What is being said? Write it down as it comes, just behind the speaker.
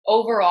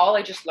overall,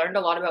 I just learned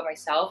a lot about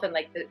myself and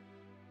like the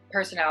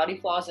personality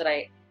flaws that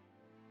I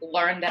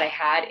learned that I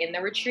had in the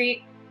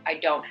retreat. I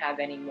don't have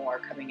any more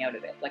coming out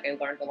of it. Like I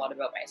learned a lot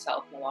about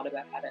myself and a lot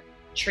about how to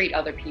treat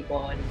other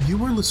people. And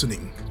you are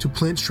listening to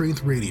Plant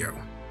Strength Radio.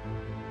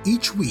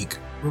 Each week,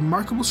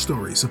 remarkable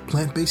stories of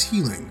plant-based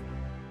healing,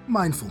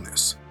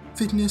 mindfulness,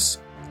 fitness,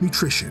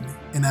 nutrition,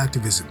 and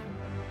activism,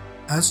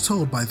 as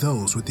told by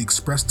those with the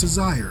expressed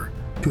desire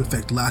to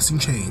effect lasting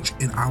change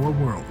in our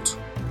world.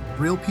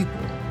 Real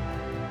people,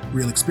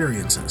 real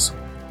experiences.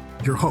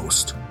 Your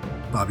host,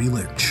 Bobby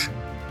Lynch.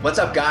 What's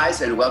up,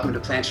 guys, and welcome to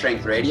Plant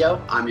Strength Radio.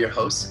 I'm your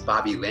host,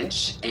 Bobby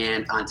Lynch,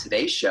 and on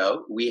today's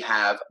show, we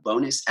have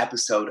bonus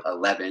episode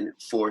 11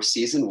 for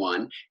season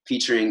 1,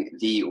 featuring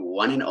the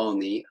one and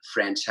only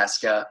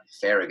Francesca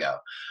Farrago.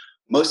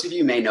 Most of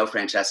you may know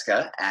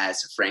Francesca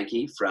as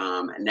Frankie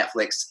from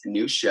Netflix's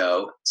new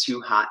show, Too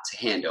Hot to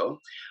Handle,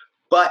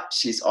 but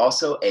she's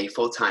also a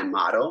full-time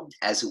model,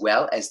 as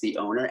well as the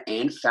owner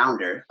and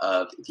founder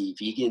of the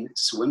vegan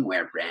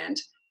swimwear brand,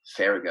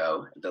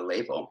 Farrago, the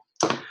label.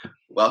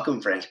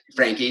 Welcome,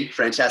 Frankie.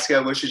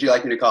 Francesca, what should you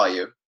like me to call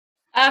you?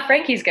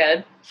 Frankie's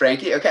good.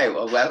 Frankie? Okay,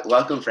 well,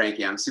 welcome,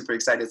 Frankie. I'm super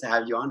excited to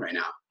have you on right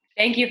now.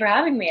 Thank you for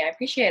having me. I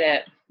appreciate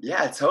it.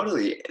 Yeah,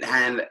 totally.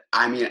 And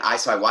I mean,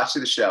 I watched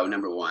the show,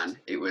 number one.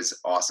 It was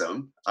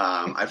awesome.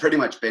 I pretty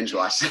much binge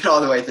watched it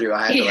all the way through.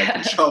 I had to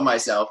control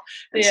myself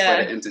and split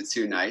it into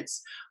 2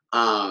 nights.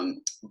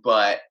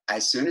 But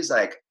as soon as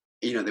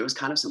there was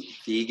kind of some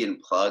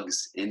vegan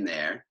plugs in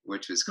there,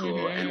 which was cool.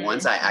 Mm-hmm. And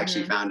once I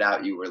actually found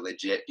out you were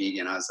legit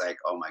vegan, I was like,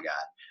 oh my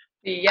God.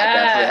 Yes. I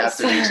definitely have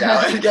to reach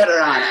out and get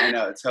her on. I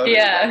know, totally.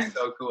 Yeah. That's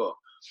so cool.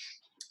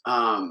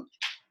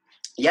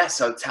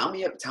 So tell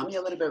me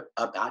a little bit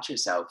about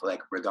yourself,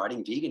 like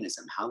regarding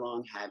veganism. How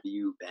long have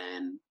you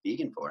been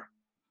vegan for?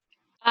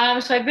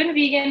 So I've been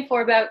vegan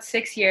for about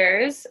 6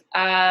 years.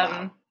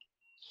 Wow.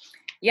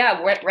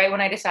 Yeah, right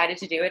when I decided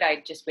to do it,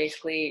 I just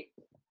basically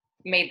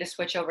made the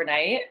switch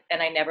overnight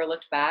and I never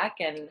looked back.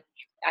 And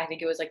I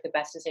think it was like the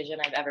best decision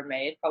I've ever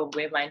made,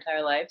 probably in my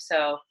entire life.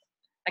 So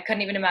I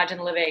couldn't even imagine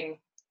living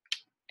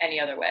any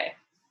other way.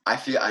 I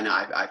feel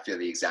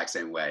the exact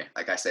same way.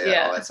 Like I say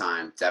that all the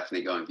time.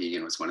 Definitely going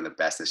vegan was one of the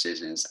best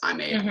decisions I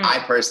made. Mm-hmm. I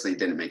personally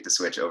didn't make the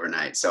switch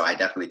overnight, so I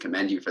definitely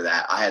commend you for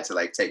that. I had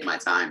to take my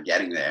time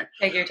getting there.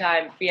 Take your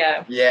time,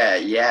 yeah.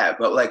 Yeah.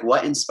 But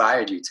what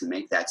inspired you to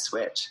make that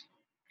switch?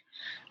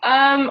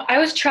 I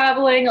was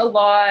traveling a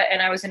lot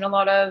and I was in a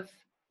lot of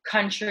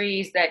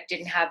countries that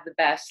didn't have the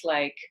best,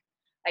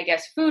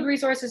 food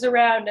resources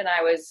around. And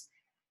I was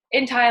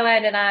in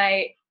Thailand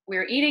and we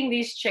were eating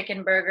these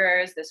chicken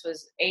burgers. This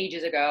was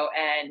ages ago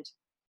and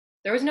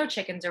there was no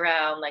chickens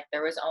around.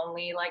 There was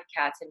only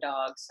cats and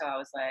dogs. So I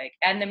was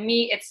and the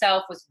meat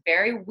itself was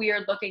very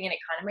weird looking and it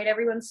kind of made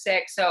everyone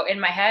sick. So in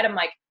my head, I'm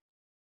like,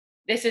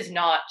 this is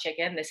not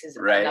chicken. This is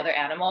another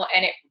animal.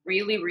 And it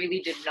really,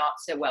 really did not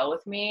sit well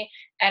with me.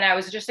 And I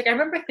was just I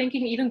remember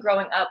thinking even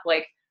growing up,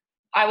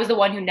 I was the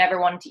one who never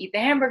wanted to eat the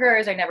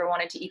hamburgers. I never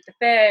wanted to eat the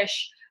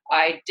fish.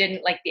 I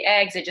didn't like the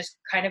eggs. It just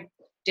kind of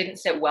didn't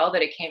sit well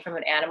that it came from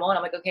an animal. And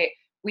I'm like, okay,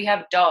 we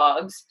have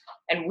dogs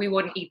and we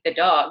wouldn't eat the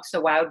dog.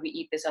 So why would we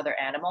eat this other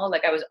animal?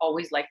 I was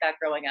always like that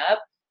growing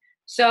up.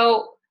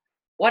 So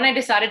when I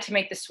decided to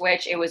make the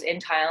switch, it was in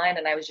Thailand.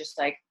 And I was just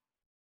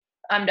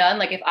I'm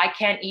done. If I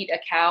can't eat a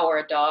cat or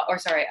a dog,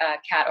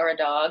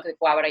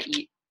 why would I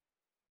eat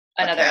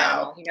another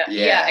animal?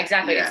 Yeah,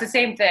 exactly. Yeah. It's the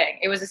same thing.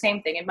 It was the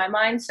same thing in my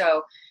mind.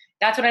 So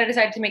that's when I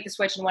decided to make the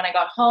switch. And when I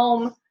got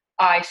home,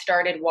 I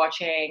started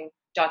watching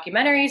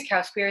documentaries.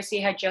 Cowspiracy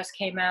had just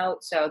came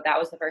out. So that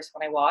was the first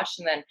one I watched.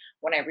 And then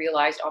when I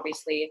realized,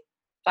 obviously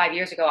 5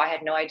 years ago, I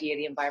had no idea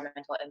the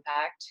environmental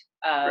impact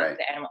of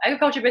the animal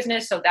agriculture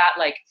business. So that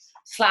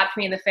slapped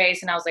me in the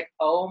face. And I was like,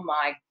 oh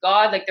my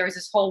God, there was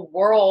this whole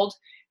world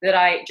that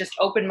I just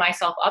opened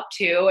myself up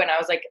to. And I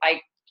was like,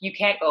 you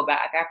can't go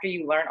back after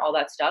you learn all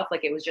that stuff.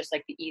 It was just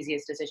the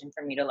easiest decision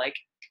for me to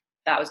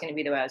that was going to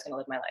be the way I was going to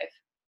live my life.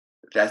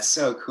 That's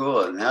so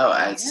cool. No,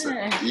 it's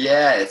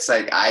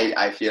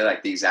I feel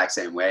the exact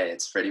same way.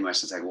 It's pretty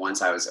much just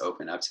once I was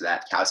open up to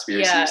that.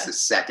 Cowspiracy is the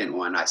second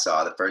one I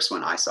saw. The first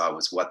one I saw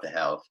was What the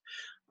Health.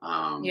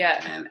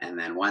 And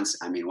then once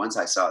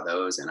I saw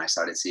those and I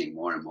started seeing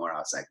more and more, I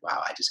was like,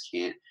 wow, I just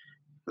can't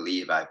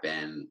believe I've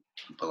been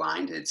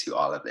blinded to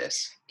all of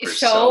this.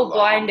 So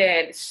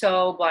blinded.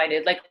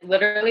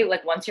 Literally,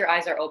 once your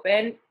eyes are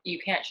open, you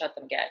can't shut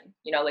them again.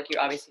 You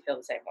obviously feel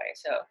the same way.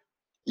 So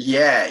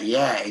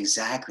yeah,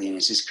 exactly. And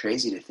it's just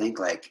crazy to think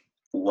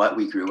what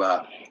we grew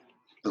up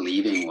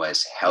believing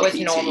was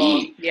healthy to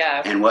eat,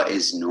 and what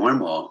is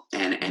normal,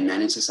 and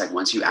then it's just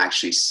once you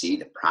actually see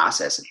the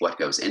process of what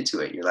goes into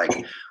it, you're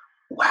like,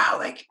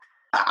 wow,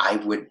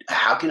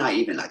 how can I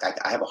even I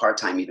have a hard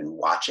time even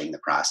watching the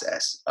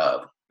process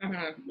of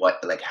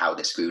what how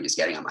this food is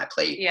getting on my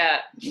plate.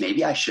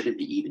 Maybe I shouldn't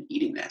be even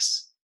eating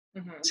this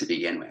to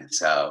begin with.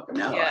 So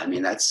no, I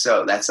mean, that's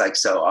so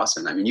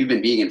awesome. I mean, you've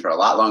been vegan for a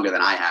lot longer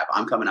than I have.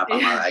 I'm coming up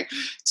on my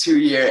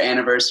 2-year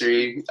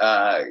anniversary.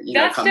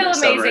 That's still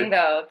amazing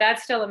though.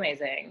 That's still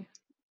amazing.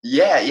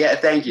 Yeah,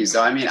 thank you.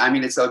 So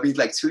it'll be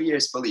like 2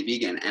 years fully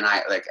vegan, and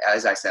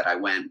as I said, I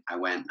went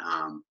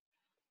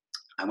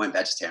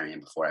vegetarian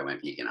before I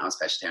went vegan. I was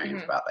vegetarian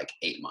for Mhm. about like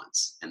 8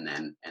 months, and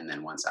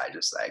then once I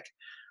just like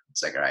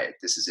it's like, all right,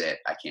 this is it.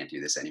 I can't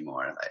do this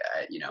anymore. Once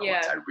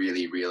Yeah. I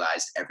really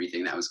realized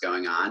everything that was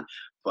going on,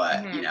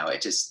 but Mhm.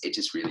 it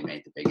just really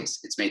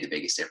it's made the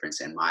biggest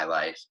difference in my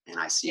life, and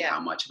I see Yeah. how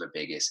much of a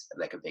big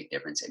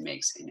difference it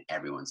makes in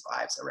everyone's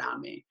lives around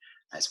me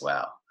as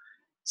well.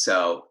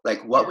 So,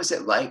 like, what Yeah. was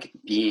it like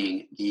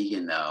being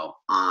vegan though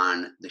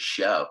on the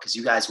show? Because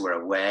you guys were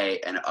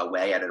away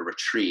at a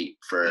retreat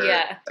for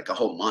Yeah. like a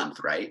whole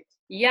month, right?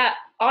 Yeah,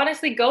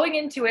 honestly, going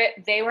into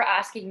it, they were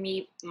asking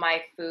me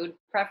my food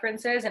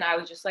preferences, and I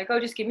was just like, "Oh,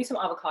 just give me some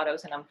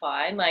avocados and I'm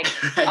fine." Like,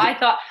 Right. I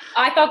thought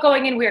I thought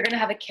going in we were gonna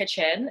have a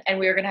kitchen and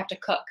we were gonna have to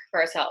cook for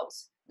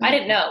ourselves. I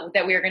didn't Mhm. know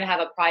that we were gonna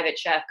have a private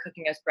chef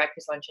cooking us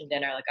breakfast, lunch, and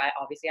dinner. Like, I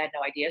obviously had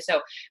no idea.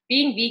 So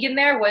being vegan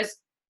there was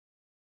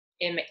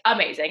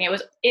amazing. It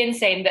was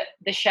insane.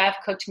 The chef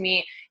cooked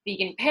me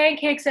vegan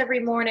pancakes every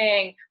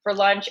morning for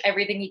lunch.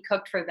 Everything he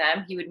cooked for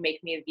them, he would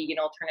make me a vegan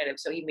alternative.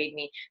 So he made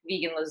me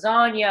vegan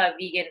lasagna,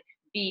 vegan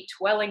beet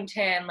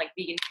Wellington, like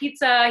vegan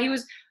pizza.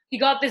 He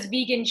got this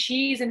vegan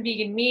cheese and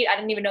vegan meat. I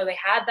didn't even know they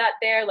had that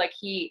there. Like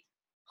he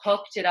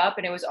hooked it up,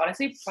 and it was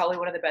honestly probably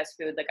one of the best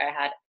food like I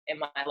had in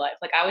my life.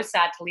 Like I was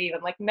sad to leave.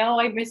 I'm like,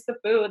 no, I miss the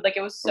food. Like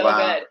it was so Wow.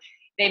 good.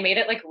 They made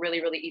it like really,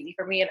 really easy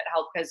for me, and it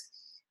helped because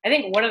I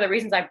think one of the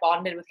reasons I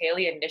bonded with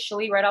Haley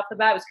initially right off the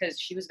bat was because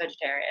she was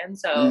vegetarian.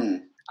 So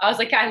Mm. I was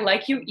like, I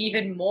like you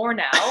even more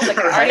now. Like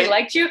I already Right?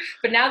 liked you,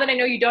 but now that I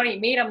know you don't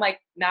eat meat, I'm like,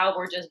 now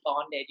we're just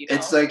bonded, you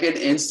It's know? like an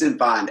instant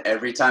bond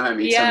every time I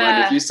meet someone.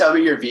 If Yeah. you tell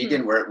me you're Mhm.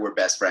 vegan, we're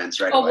best friends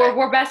right Oh, away.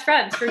 we're best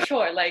friends for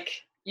sure. Like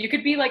you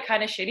could be like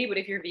kind of shitty, but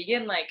if you're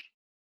vegan, like,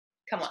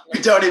 come on, I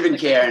let's don't go. even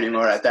Like let's care be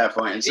anymore friends. at that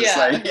point. It's just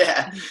like,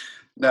 Yeah. yeah.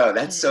 No,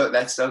 Mhm.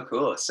 that's so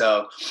cool.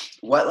 So,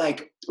 what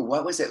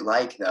was it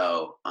like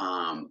though?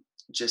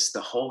 Just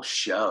the whole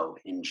show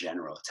in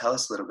general. Tell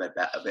us a little bit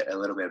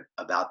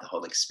about the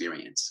whole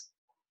experience.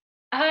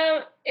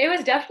 It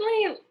was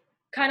definitely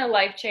kind of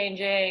life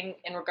changing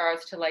in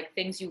regards to like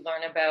things you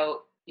learn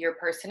about your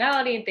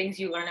personality and things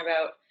you learn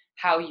about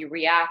how you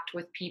react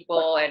with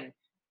people and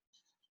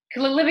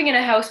 'cause living in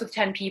a house with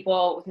 10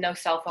 people with no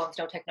cell phones,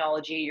 no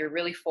technology, you're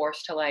really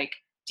forced to like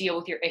deal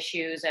with your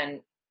issues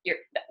and your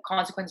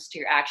consequences to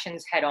your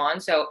actions head on.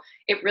 So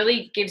it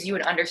really gives you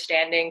an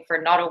understanding for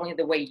not only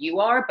the way you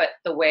are, but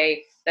the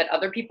way that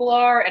other people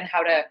are and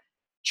how to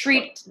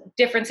treat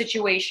different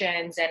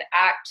situations and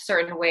act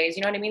certain ways.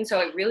 You know what I mean?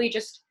 So it really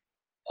just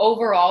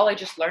overall, I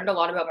just learned a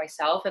lot about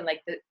myself and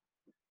like the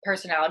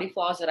personality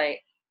flaws that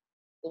I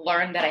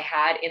learned that I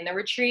had in the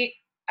retreat,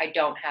 I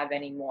don't have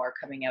any more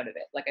coming out of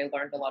it. Like I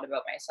learned a lot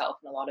about myself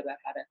and a lot about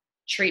how to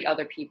treat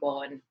other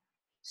people and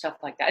stuff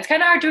like that. It's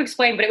kind of hard to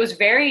explain, but it was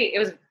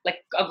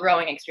like a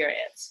growing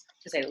experience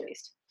to say the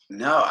least.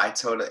 No, I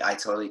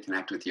totally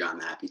connect with you on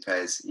that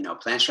because,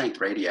 Plant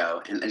Strength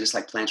Radio and just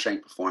like Plant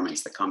Strength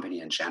Performance, the company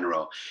in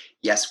general,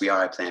 yes, we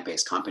are a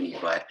plant-based company,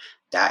 but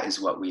that is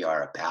what we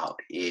are about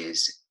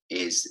is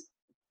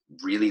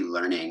really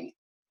learning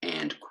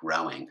and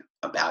growing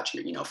about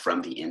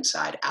from the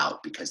inside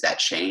out because that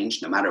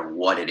change, no matter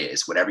what it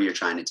is, whatever you're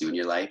trying to do in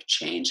your life,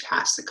 change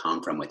has to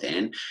come from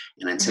within.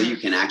 And until you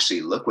Hmm. can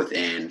actually look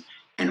within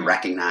and Hmm.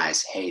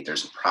 recognize, hey,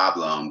 there's a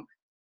problem,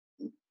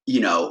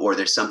 or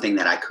there's something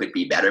that I could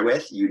be better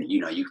with, you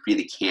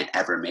really can't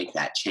ever make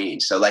that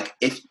change. So like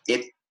if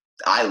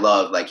I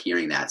love like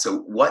hearing that. So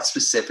what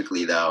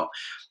specifically though,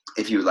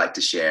 if you would like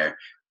to share,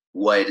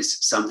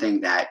 was something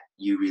that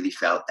you really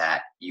felt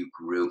that you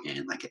grew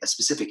in, like a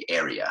specific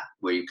area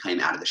where you came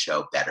out of the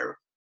show better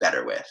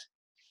with?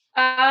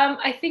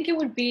 I think it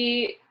would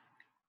be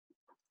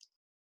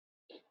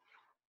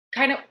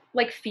kind of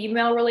like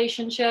female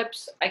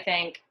relationships. I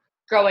think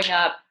growing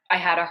up, I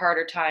had a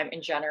harder time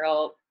in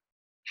general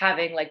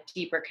having like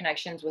deeper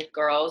connections with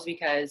girls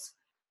because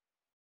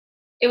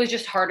it was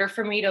just harder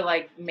for me to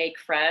like make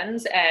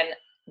friends and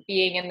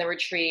being in the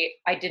retreat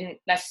I didn't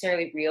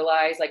necessarily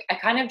realize like I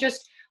kind of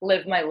just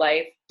lived my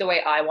life the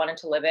way I wanted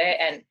to live it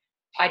and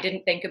I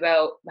didn't think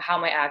about how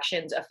my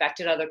actions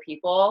affected other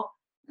people.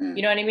 You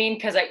Mm, know what I mean?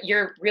 Because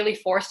you're really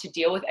forced to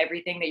deal with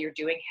everything that you're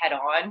doing head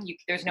on.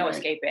 There's no right.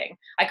 escaping.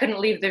 I couldn't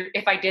leave the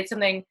if I did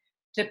something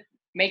to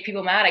make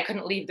people mad, I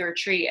couldn't leave the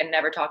retreat and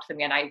never talk to them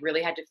again. I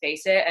really had to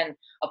face it and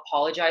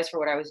apologize for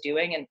what I was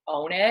doing and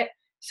own it.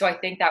 So I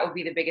think that would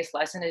be the biggest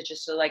lesson is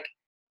just to like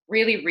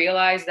really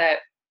realize that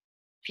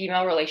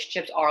female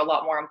relationships are a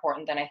lot more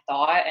important than I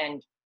thought.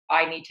 And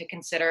I need to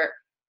consider,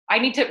 I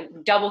need to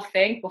double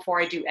think before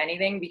I do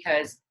anything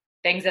because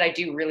things that I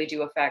do really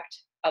do affect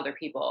other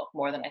people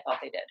more than I thought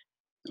they did.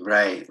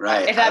 Right.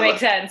 If that makes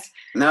sense.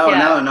 No,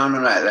 Yeah.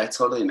 no. That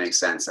totally makes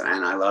sense,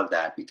 and I love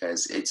that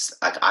because it's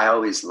like I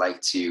always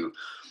like to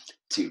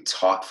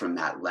talk from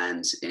that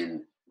lens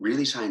in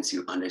really trying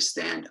to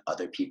understand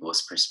other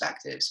people's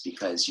perspectives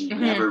because you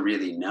Hmm. never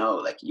really know,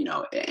 like,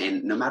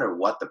 and no matter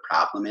what the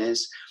problem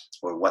is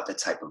or what the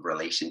type of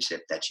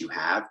relationship that you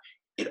have,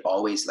 it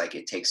always, like,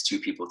 it takes two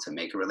people to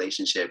make a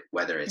relationship,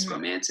 whether it's Mhm.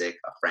 romantic,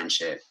 a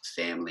friendship,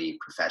 family,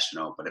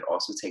 professional, but it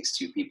also takes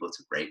two people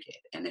to break it.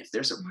 And if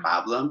there's a Mhm.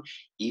 problem,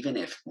 even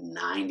if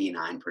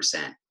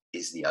 99%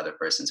 is the other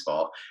person's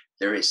fault,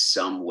 there is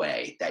some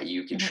way that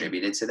you Mhm.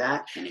 contributed to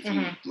that. And if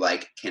you Mhm.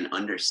 like can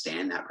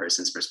understand that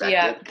person's Yeah,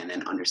 perspective and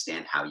then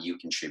understand how you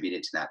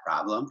contributed to that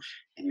problem,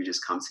 and you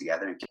just come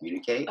together and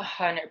communicate,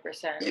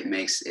 100%.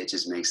 it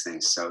just makes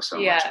things so much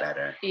Yeah,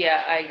 better.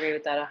 yeah, I agree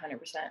with that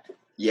 100%.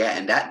 Yeah,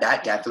 and that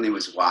Yeah. definitely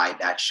was why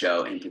that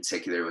show in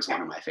particular was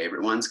one of my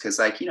favorite ones. Because,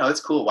 like, it's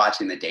cool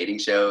watching the dating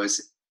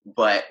shows,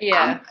 but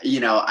Yeah.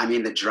 I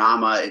mean, the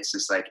drama, it's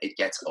just like it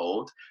gets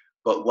old.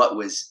 But what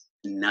was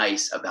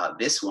nice about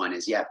this one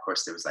is, yeah, of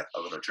course, there was like a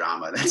little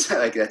drama. That's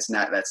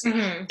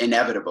Mhm.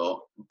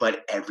 inevitable.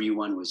 But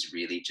everyone was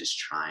really just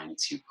trying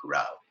to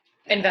grow,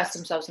 and Invest that's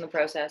themselves in the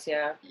process,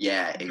 yeah.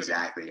 yeah, Mhm.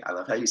 exactly. I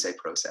love how you say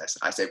process.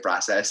 I say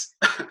process.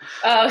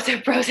 Oh, so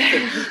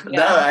process. No,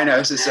 Yeah. I know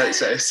it's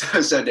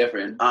just so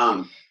different.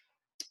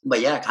 But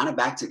yeah, kind of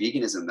back to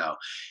veganism though.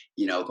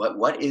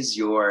 What is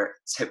your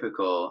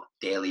typical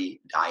daily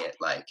diet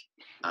like?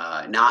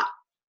 Not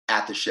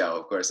at the show,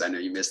 of course. I know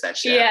you missed that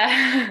chef.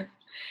 Yeah.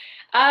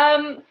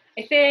 I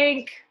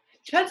think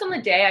depends on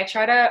the day. I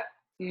try to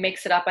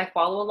mix it up. I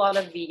follow a lot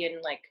of vegan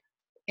like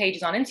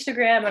pages on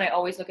Instagram and I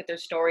always look at their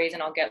stories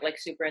and I'll get like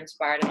super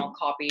inspired and I'll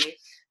copy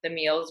the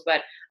meals.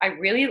 But I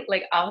really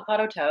like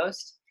avocado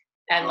toast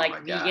and Oh like my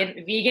god.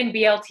 vegan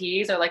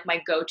BLTs are like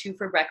my go-to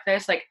for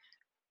breakfast. Like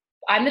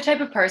I'm the type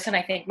of person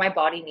I think my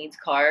body needs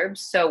carbs.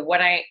 So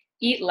when I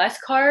eat less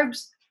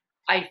carbs,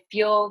 I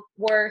feel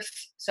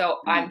worse. So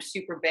Mm, I'm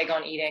super big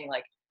on eating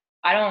like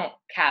I don't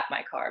cap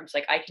my carbs.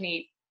 Like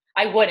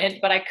I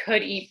wouldn't, but I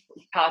could eat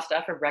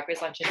pasta for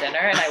breakfast, lunch, and dinner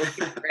and I would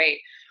feel great.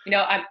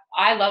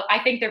 I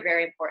think they're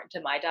very important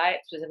to my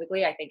diet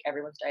specifically. I think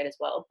everyone's diet as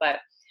well. But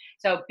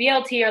so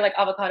BLT or like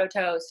avocado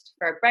toast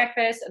for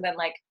breakfast, and then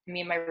like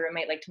me and my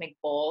roommate like to make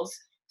bowls.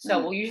 So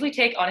mm, we'll usually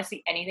take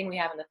honestly anything we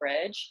have in the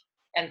fridge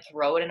and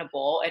throw it in a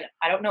bowl. And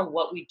I don't know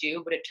what we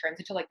do, but it turns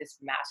into like this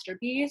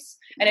masterpiece.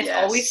 And it's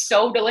always yes,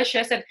 so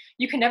delicious. And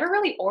you can never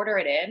really order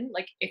it in.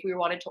 Like if we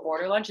wanted to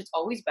order lunch, it's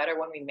always better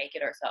when we make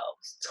it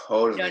ourselves. You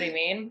know what I totally.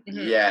 mean?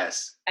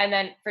 Yes. And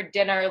then for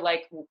dinner,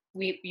 like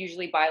we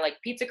usually buy like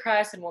pizza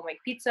crust and we'll make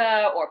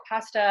pizza or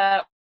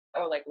pasta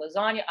or like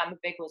lasagna. I'm a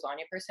big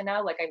lasagna person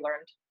now. Like I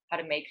learned how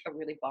to make a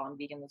really bomb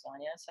vegan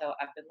lasagna. So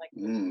I've been like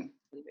Mm,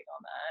 really big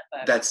on that.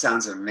 But that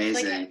sounds it's like,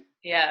 amazing.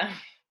 yeah.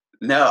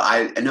 No,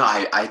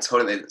 I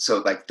totally. So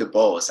like the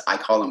bowls, I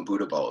call them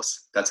Buddha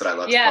bowls. That's what I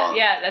love to Yeah, call 'em.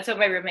 yeah. That's what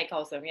my roommate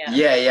calls them.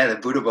 Yeah. Yeah, the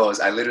Buddha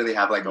bowls. I literally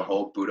have like a Mhm.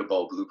 whole Buddha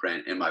bowl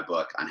blueprint in my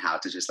book on how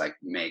to just like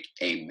make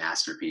a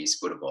masterpiece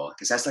Buddha bowl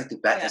because that's like the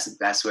best. Yeah. That's the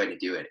best way to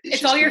do it. It's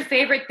It's all just your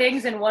favorite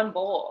things in one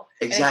bowl.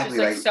 And it's just exactly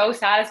like like so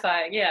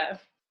satisfying. Yeah.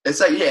 it's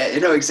like yeah,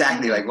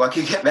 exactly like Mhm. what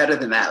can get better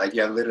than that? Like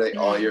you have literally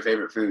all Mhm. your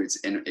favorite foods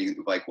in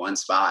like one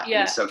spot, and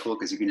it's Yeah. so cool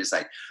because you can just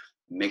like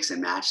mix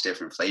and match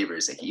different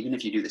flavors. Like even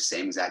if you do the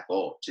same exact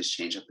bowl, just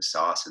change up the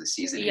sauce or the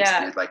seasonings,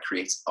 and Yeah. it like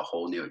creates a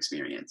whole new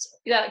experience.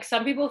 Yeah. Like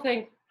some people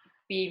think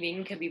being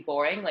vegan can be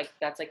boring. Like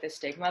that's like the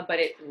stigma, but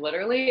it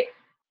literally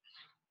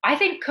I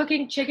think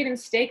cooking chicken and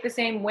steak the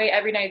same way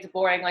every night is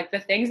boring. Like the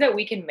things that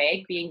we can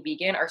make being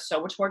vegan are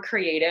so much more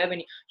creative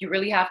and you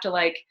really have to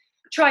like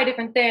try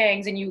different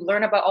things and you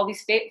learn about all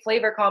these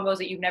flavor combos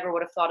that you never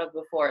would have thought of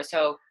before.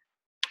 So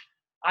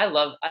I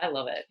love it. I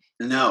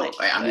No,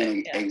 just I love it.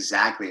 mean Yeah.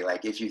 exactly.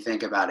 Like if you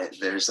think about it,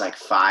 there's like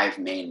five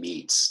main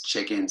meats: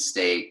 chicken,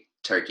 steak,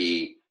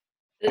 turkey,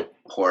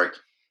 pork,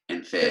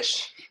 and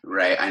fish.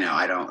 Right? I know.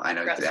 I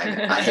know. Gross.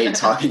 I hate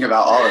talking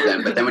about all of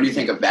them. But then when you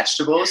think of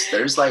vegetables,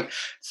 there's like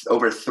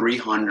over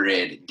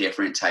 300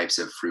 different types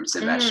of fruits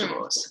and Mm.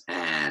 vegetables,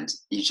 and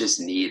you just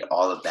need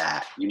all of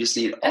that. You just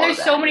need And all of there's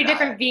that so in your many diet.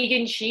 different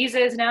vegan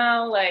cheeses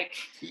now, like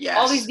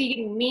all these Yes.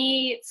 vegan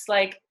meats.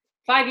 Like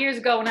 5 years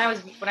ago when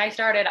I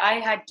started, I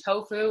had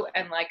tofu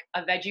and like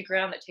a veggie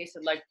ground that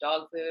tasted like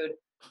dog food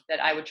that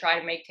I would try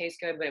to make taste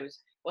good, but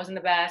wasn't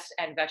the best,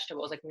 and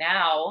vegetables. Like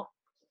now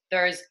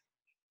there's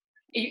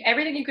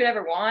everything you could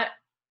ever want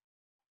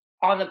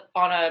on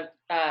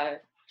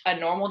a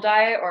normal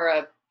diet or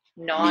a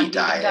Meat non-vegan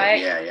diet. diet,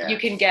 Yeah, you yeah.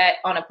 can get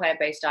on a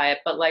plant-based diet.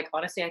 But like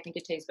honestly, I think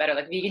it tastes better.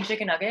 Like vegan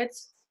chicken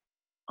nuggets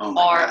Oh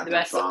my are God, the they're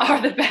best. Are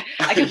bomb. the best.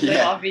 I could live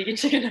Yeah. off vegan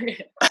chicken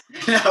nuggets.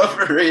 No,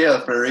 for real,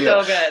 for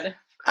real. So good.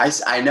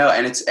 I know,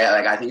 and it's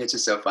like I think it's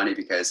just so funny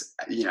because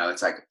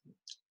it's like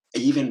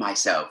even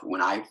myself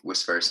when I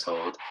was first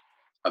told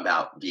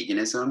about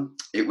veganism,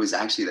 it was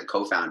actually the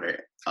co-founder.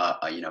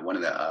 One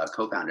of the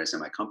co-founders in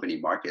my company,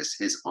 Marcus.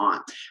 His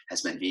aunt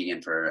has been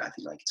vegan for I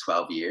think like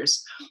 12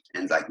 years,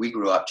 and like we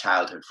grew up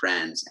childhood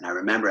friends. And I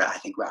remember I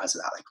think when I was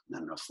about like I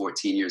don't know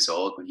 14 years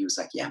old when he was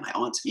like, "Yeah, my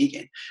aunt's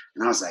vegan,"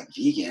 and I was like,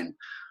 "Vegan?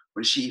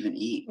 What does she even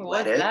eat?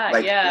 What's Lettuce? that?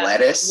 Like Yeah,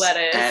 lettuce?"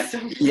 And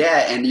lettuce.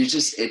 yeah, and it's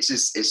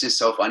just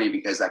so funny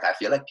because like I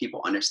feel like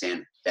people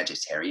understand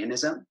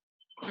vegetarianism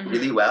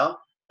really Mhm.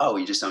 well. Oh,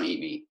 you just don't eat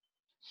meat.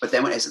 But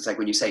then when it's like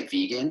when you say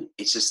vegan,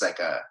 it's just like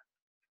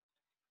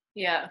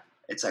Yeah.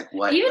 it's like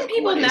Even what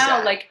people is now,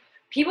 that? like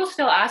people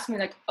still ask me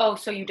like, oh,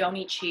 so you don't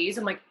eat cheese?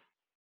 I'm like,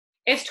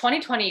 it's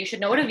 2020. You should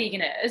know what a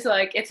vegan is.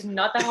 Like, it's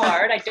not that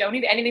hard. I don't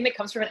eat anything that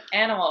comes from an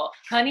animal.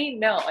 Honey,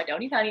 no, I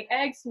don't eat honey.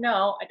 Eggs,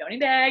 no, I don't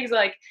eat eggs.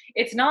 Like,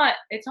 it's not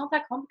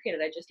that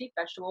complicated. I just eat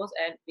vegetables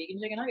and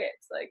vegan chicken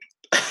nuggets. Like,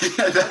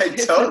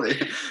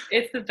 Totally.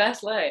 It's the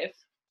best life.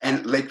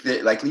 And like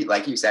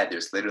you said,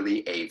 there's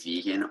literally a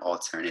vegan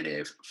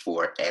alternative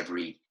for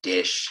every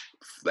dish,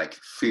 like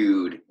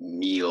food,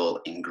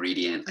 meal,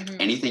 ingredient, like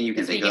anything you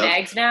can think vegan of.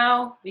 Eggs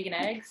now, vegan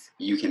eggs.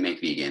 You can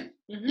make vegan.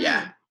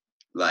 Yeah.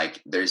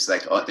 Like there's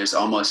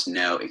almost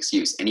no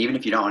excuse. And even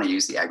if you don't want to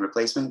use the egg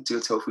replacement, do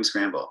a tofu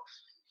scramble.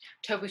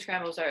 Tofu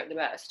scrambles are the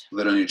best.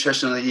 Little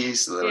nutritional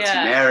yeast, a little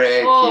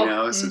turmeric,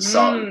 some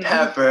salt and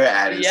pepper,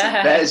 add in some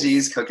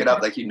veggies, cook it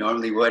up like you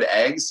normally would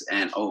eggs,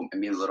 and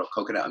maybe a little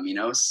coconut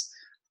aminos.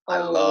 I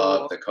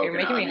love the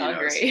coconut aminos. You're making me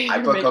hungry. I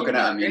put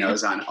coconut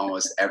aminos on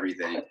almost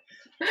everything.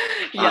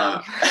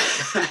 Yeah.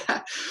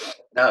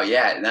 I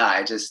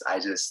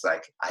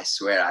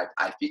swear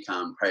I've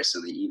become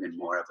personally even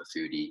more of a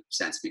foodie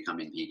since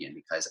becoming vegan,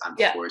 because I'm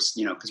forced,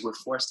 because we're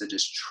forced to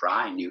just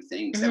try new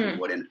things that we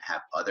wouldn't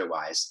have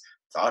otherwise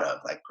thought of.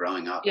 Like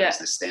growing up, it was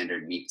the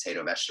standard meat,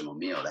 potato, vegetable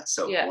meal. That's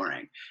so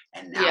boring.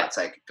 And now it's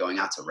like going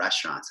out to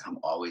restaurants. I'm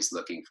always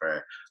looking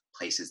for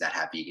places that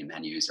have vegan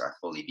menus or are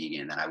fully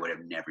vegan that I would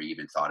have never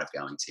even thought of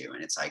going to.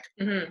 And it's like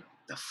the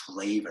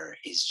flavor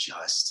is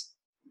just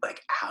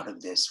like out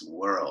of this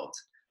world.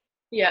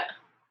 Yeah.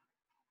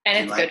 And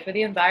it's good for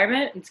the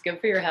environment. It's good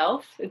for your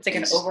health. It's like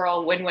an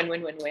overall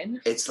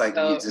win-win-win-win-win. It's like,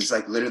 it's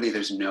like literally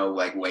there's no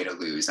like way to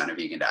lose on a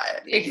vegan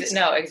diet.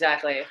 No,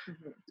 exactly.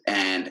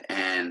 And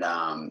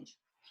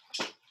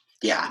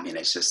yeah, I mean,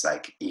 it's just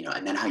like,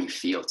 and then how you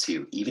feel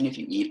too. Even if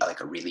you eat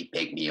like a really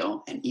big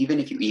meal, and even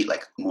if you eat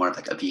like more of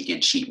like a vegan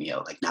cheat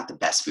meal, like not the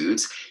best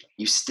foods,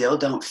 you still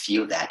don't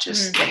feel that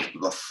just like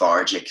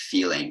lethargic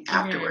feeling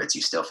afterwards.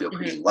 You still feel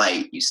pretty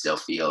light. You still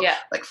feel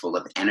like full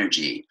of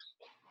energy.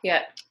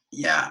 Yeah.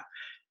 Yeah.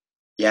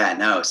 Yeah,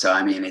 no. So,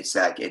 I mean, it's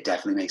like, it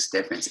definitely makes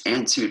a difference.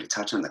 And too, to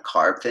touch on the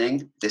carb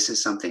thing, this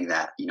is something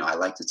that, I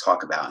like to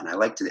talk about, and I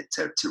like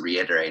to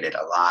reiterate it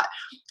a lot,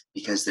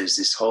 because there's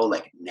this whole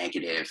like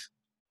negative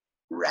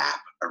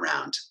wrap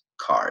around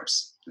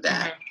carbs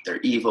that they're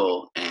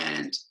evil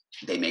and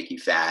they make you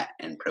fat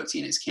and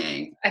protein is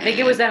king. I think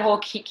it was that whole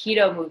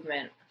keto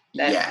movement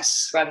that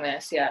sprung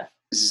this. Yeah.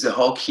 This is the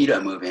whole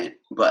keto movement.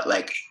 But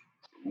like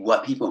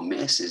what people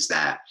miss is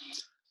that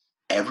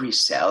every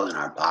cell in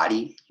our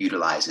body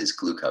utilizes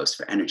glucose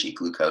for energy.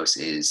 Glucose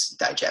is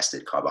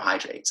digested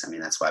carbohydrates. I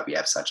mean, that's why we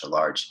have such a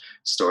large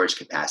storage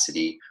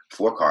capacity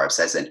for carbs.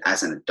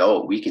 As an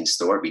adult, we can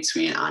store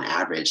between, on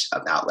average,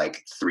 about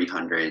like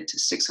 300 to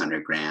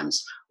 600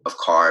 grams of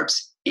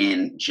carbs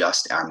in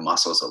just our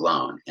muscles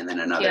alone, and then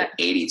another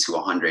 80 to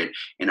 100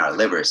 in our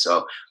liver.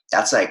 So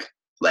that's like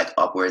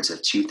upwards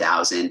of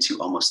 2,000 to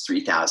almost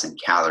 3,000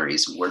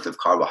 calories worth of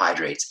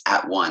carbohydrates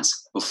at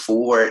once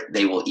before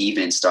they will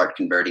even start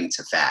converting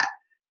to fat,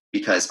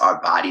 because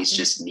our bodies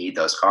just need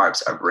those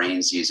carbs. Our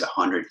brains use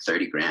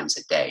 130 grams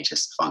a day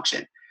just to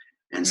function.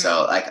 And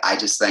so like, I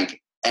just think,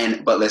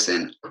 but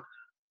listen,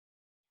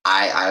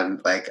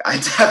 I'm like, I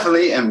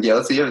definitely am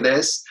guilty of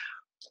this.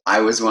 I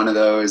was one of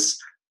those,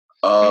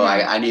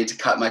 I need to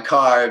cut my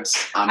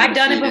carbs. I've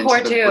done it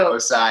before too. Bro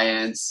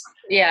science.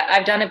 Yeah,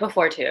 I've done it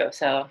before too.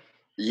 So.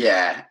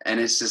 Yeah. And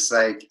it's just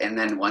like, and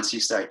then once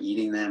you start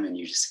eating them and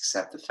you just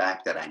accept the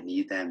fact that I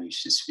need them, you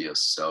just feel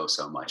so,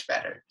 so much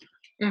better.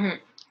 Yeah.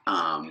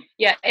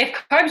 If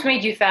carbs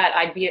made you fat,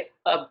 I'd be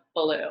a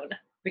balloon,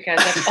 because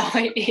that's all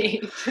I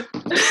eat.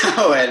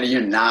 No, and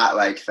you're not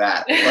like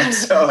fat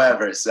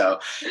whatsoever. So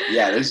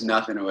yeah, there's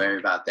nothing to worry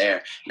about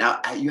there.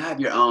 Now you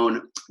have your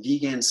own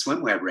vegan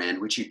swimwear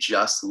brand, which you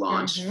just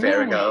launched,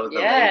 Ferigo, the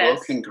label.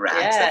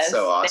 Congrats. That's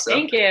so awesome.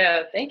 Thank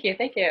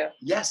you.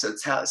 Yeah. So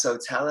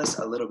tell us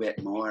a little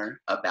bit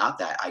more about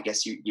that. I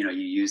guess you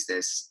use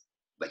this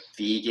like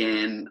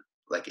vegan,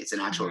 like it's an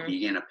actual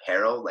vegan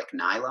apparel, like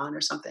nylon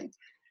or something.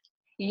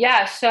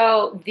 Yeah.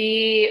 So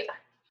it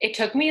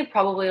took me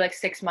probably like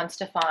 6 months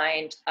to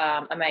find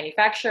a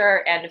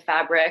manufacturer and a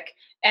fabric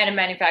and a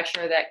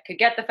manufacturer that could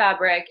get the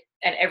fabric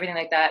and everything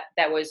like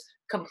that was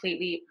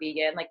completely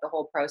vegan, like the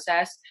whole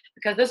process,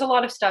 because there's a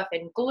lot of stuff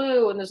in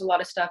glue and there's a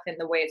lot of stuff in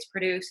the way it's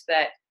produced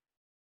that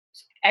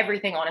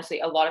everything,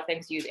 honestly, a lot of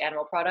things use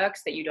animal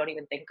products that you don't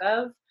even think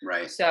of.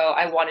 Right. So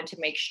I wanted to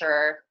make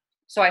sure.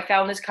 So I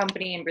found this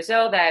company in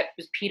Brazil that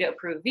was PETA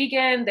approved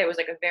vegan. There was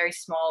like a very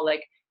small,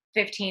 like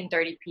 15,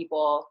 30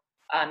 people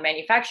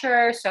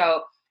manufacturer.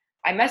 So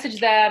I messaged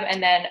them,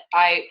 and then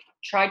I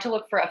tried to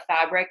look for a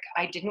fabric.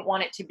 I didn't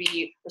want it to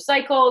be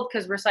recycled,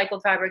 because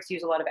recycled fabrics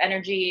use a lot of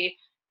energy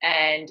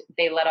and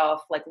they let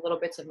off like little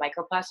bits of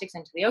microplastics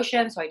into the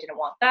ocean. So I didn't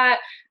want that.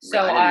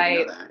 So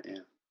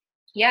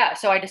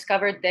so I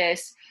discovered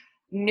this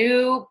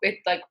new, it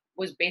like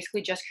was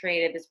basically just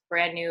created, this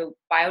brand new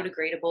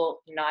biodegradable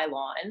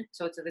nylon.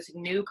 So it's this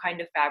new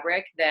kind of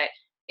fabric that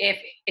if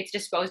it's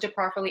disposed of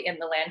properly in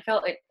the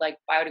landfill, it like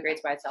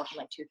biodegrades by itself in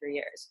like 2-3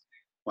 years.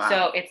 Wow.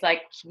 So it's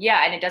like,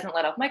 yeah, and it doesn't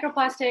let off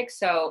microplastics.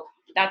 So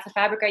that's the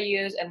fabric I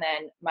use, and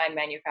then my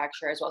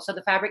manufacturer as well. So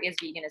the fabric is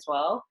vegan as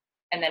well,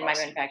 and then my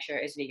Awesome. manufacturer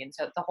is vegan.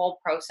 So the whole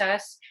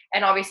process,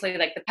 and obviously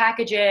like the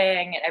packaging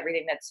and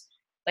everything that's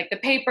like the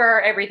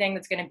paper, everything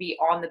that's going to be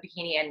on the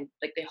bikini and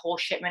like the whole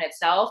shipment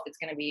itself, it's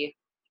going to be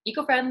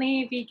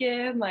eco-friendly,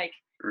 vegan, like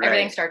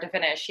everything Right. start to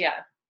finish.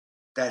 Yeah.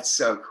 That's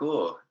so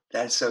cool.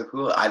 That's so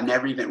cool. I've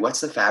never even,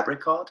 what's the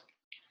fabric called?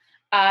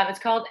 It's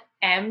called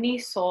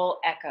Amni Soul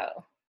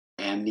Echo.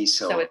 Amni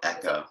So Soul it's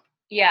Echo.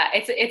 yeah,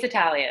 it's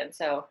Italian.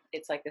 So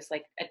it's like this,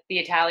 like the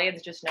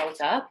Italians just know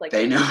what's up. Like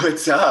They know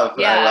what's up.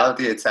 I yeah. love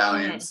the Mhm.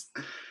 Italians.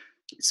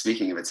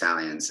 Speaking of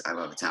Italians, I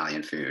love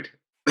Italian food.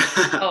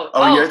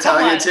 Oh, You're come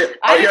Italian on. too.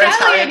 I'm You're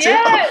Italian too.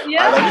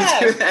 yeah, I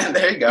love you yeah. too.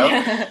 There you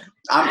go.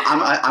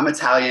 I'm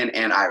Italian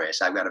and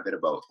Irish. I've got a bit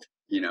of both.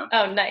 You know.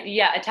 Oh, nice.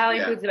 Yeah,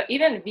 Italian Yeah. food's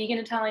even vegan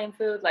Italian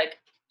food. Like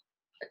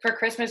for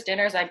Christmas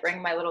dinners, I bring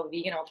my little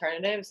vegan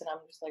alternatives, and I'm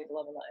just like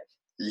loving life.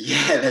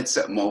 Yeah, that's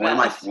well,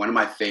 Best. one of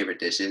my favorite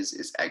dishes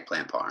is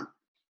eggplant parm.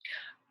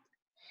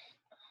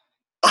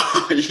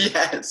 Oh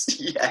yes,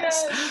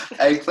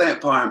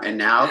 eggplant parm, and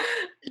now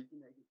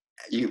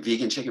you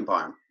vegan chicken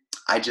parm.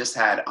 I just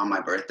had on my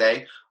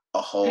birthday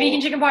a whole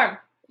Vegan chicken parm.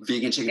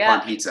 vegan chicken Yeah.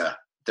 parm pizza.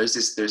 There's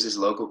this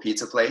local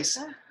pizza place,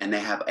 and they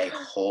have a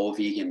whole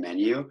vegan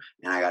menu,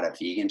 and I got a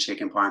vegan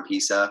chicken parm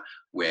pizza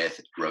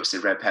with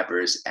roasted red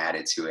peppers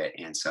added to it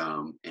and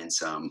some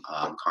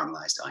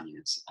caramelized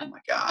onions. Oh my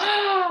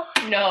god.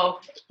 No.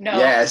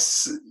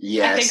 Yes.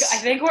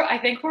 I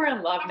think we're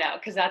in love now,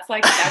 because that's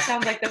like that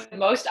sounds like the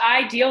most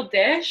ideal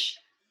dish.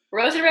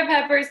 Roasted red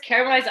peppers,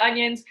 caramelized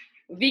onions,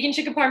 vegan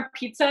chicken parm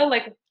pizza.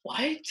 Like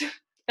what?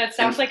 That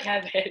sounds like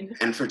heaven.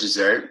 And for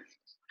dessert,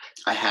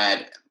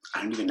 I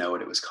don't even know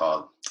what it was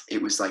called.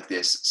 It was like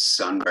this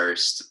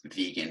sunburst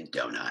vegan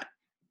donut.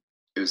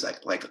 It was like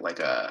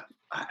a,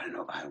 I don't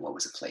know what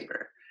was the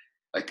flavor.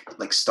 Like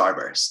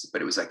Starburst,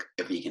 but it was like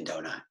a vegan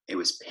donut. It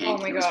was pink,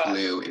 Oh my it was God.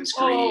 blue, it was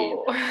green.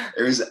 Oh.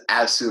 It was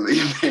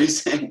absolutely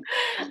amazing.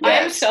 I am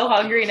Yes. so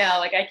hungry now.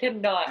 Like I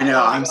cannot. I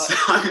know.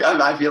 Oh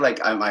my I feel like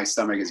my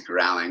stomach is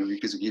growling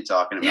because we keep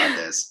talking about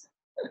this.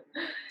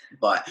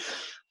 But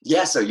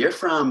yeah, so you're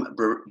from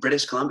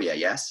British Columbia,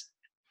 yes?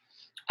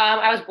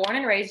 I was born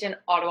and raised in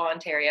Ottawa,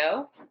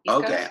 Ontario. East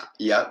Okay. Coast.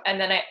 Yep. And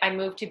then I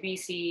moved to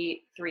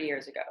BC 3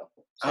 years ago.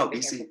 So I've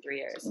been BC. here for 3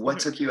 years. What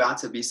took you out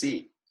to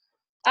BC?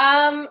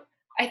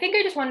 I think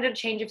I just wanted a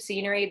change of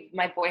scenery.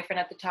 My boyfriend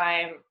at the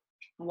time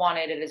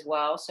wanted it as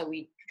well, so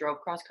we drove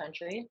cross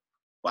country.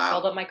 Wow.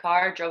 Filled up my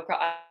car, drove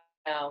across. I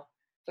don't know.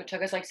 So it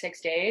took us like 6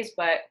 days,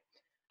 but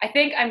I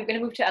think I'm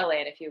gonna move to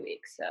LA in a few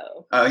weeks.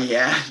 So. Oh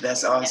yeah,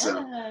 that's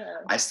awesome. Yeah.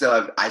 I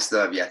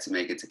still have yet to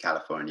make it to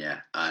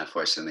California.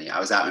 Unfortunately, I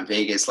was out in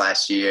Vegas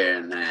last year,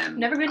 and then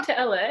Never been to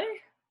LA?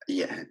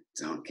 Yeah,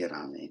 don't get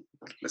on me.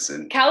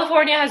 Listen,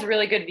 California has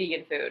really good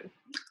vegan food.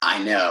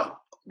 I know.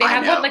 They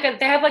have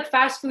they have like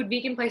fast food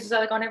vegan places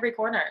like on every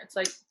corner. It's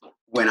like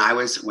when I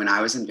was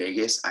in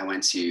Vegas, I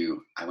went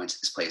to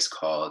this place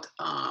called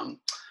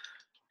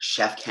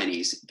Chef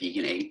Kenny's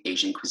Vegan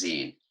Asian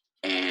Cuisine,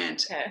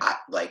 and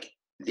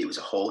it was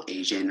a whole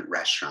Asian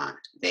restaurant.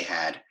 They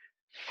had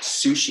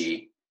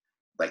sushi,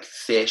 like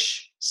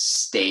fish,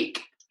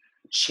 steak,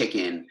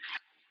 chicken,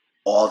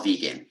 all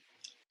vegan.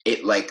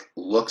 It like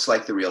looks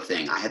like the real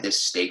thing. I had this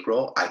steak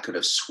roll. I could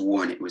have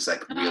sworn it was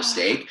like real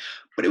steak,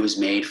 but it was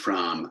made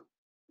from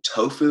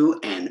tofu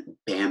and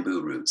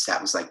bamboo roots.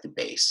 That was like the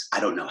base. I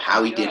don't know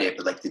how he did it,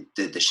 but like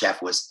the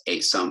chef was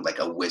a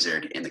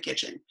wizard in the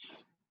kitchen.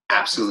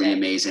 Absolutely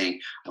amazing.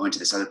 I went to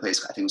this other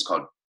place. I think it was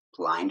called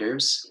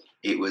Blinders.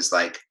 It was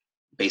like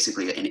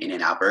basically an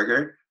In-N-Out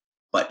burger,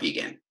 but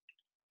vegan.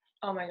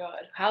 Oh my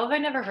God. How have I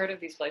never heard of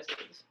these places?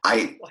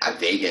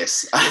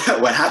 Vegas.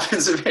 What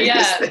happens in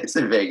Vegas stays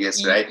in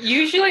Vegas, right?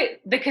 Usually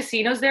the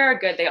casinos there are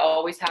good. They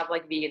always have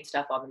like vegan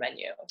stuff on the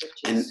menu.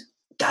 And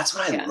that's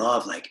what I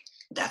love. Like,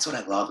 that's what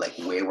I love. Like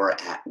where we're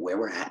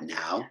at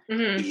now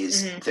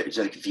is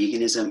like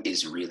veganism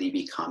is really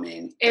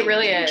becoming a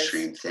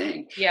mainstream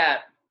thing. Yeah.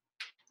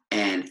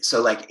 And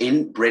so like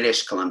in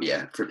British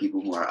Columbia, for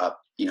people who are up,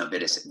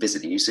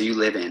 visiting you. So you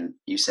live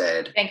you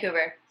said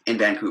Vancouver. In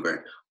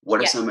Vancouver.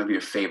 What are some of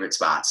your favorite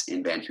spots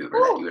in Vancouver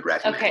that you would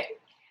recommend? Okay.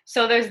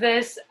 So there's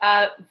this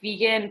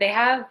vegan, they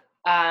have,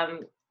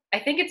 I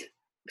think it's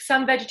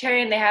some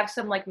vegetarian, they have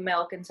some like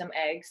milk and some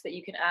eggs that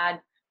you can add.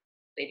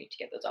 They need to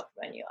get those off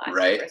the menu,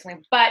 right?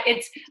 Personally. But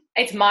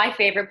it's my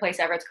favorite place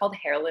ever. It's called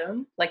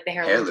Heirloom, like the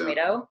Heirloom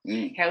tomato.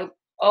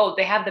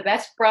 They have the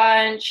best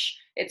brunch.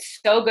 It's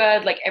so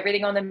good. Like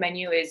everything on the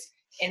menu is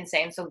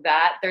insane. So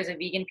there's a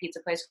vegan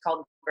pizza place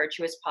called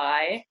Virtuous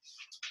Pie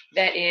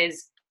that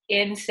is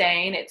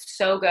insane. It's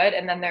so good.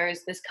 And then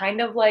there's this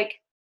kind of like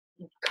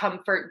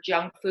comfort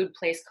junk food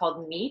place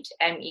called Meat,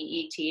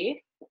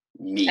 MEET.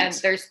 Meat. And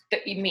there's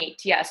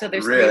Meat, yeah. So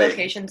there's 3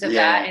 locations of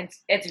that, and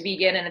it's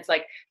vegan, and it's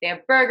like they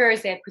have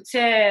burgers, they have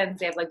poutines,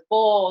 they have like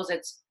bowls.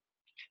 It's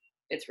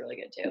really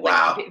good too.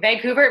 Wow. Like,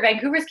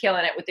 Vancouver's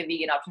killing it with the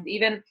vegan options.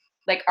 Even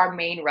like our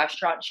main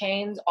restaurant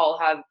chains all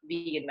have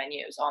vegan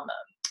menus on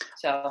them.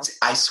 So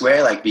I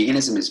swear, like,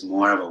 veganism is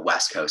more of a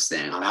West Coast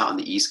thing. I'm out on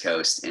the East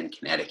Coast in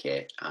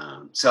Connecticut.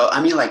 So,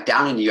 I mean, like,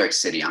 down in New York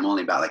City, I'm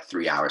only about like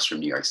 3 hours from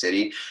New York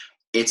City.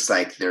 It's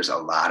like there's a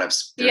lot of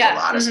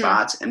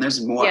spots, and there's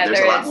a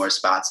lot more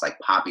spots like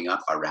popping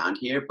up around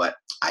here. But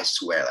I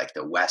swear, like,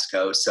 the West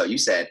Coast. So you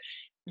said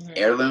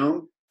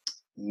Heirloom,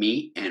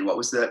 meat, and what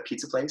was the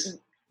pizza place?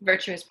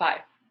 Virtuous Pie.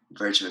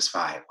 Virtuous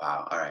Pie.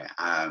 Wow. All right.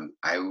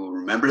 I will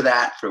remember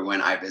that for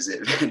when I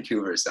visit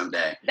Vancouver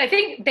someday. I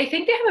think they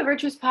have a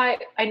Virtuous Pie.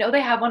 I know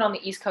they have one on the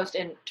East Coast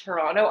in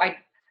Toronto. I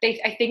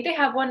think they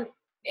have one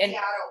in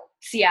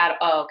Seattle.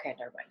 Oh, okay.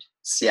 Never mind.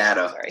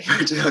 Seattle. Sorry.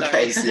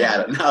 Okay,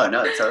 Seattle.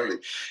 No,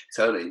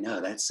 totally.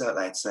 No, it's so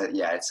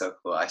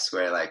cool. I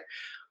swear, like,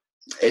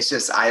 it's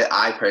just,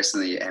 I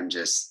personally am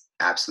just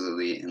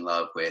absolutely in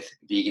love with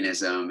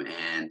veganism,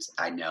 and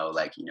I know,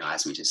 like,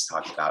 as we just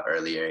talked about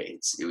earlier,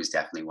 it was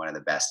definitely one of the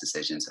best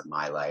decisions of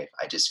my life.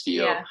 I just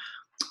feel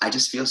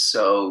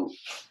so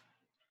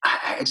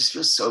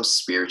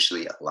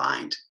spiritually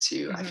aligned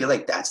too. I feel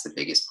like that's the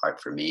biggest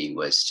part for me,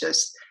 was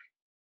just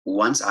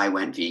once I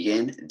went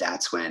vegan,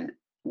 that's when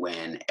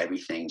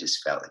everything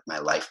just felt like my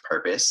life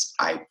purpose.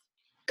 I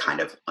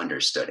kind of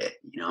understood it.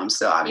 I'm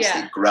still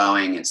obviously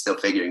growing and still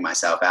figuring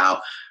myself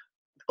out,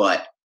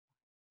 but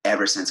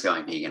ever since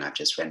going vegan, I've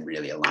just been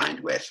really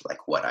aligned with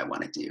like what I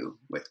want to do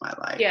with my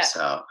life. Yeah.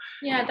 So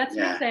that's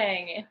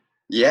amazing.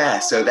 Yeah.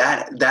 So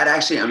that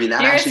actually, I mean,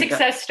 that you're actually a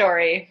success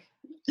story.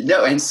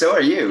 No, and so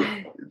are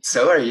you.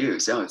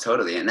 So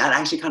totally. And that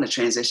actually kind of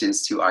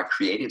transitions to our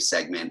creative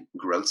segment,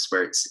 Growth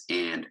Spurts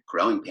and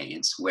Growing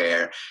Pains,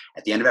 where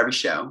at the end of every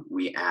show,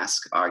 we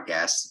ask our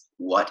guests,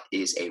 what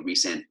is a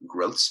recent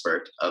growth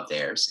spurt of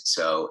theirs?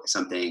 So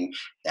something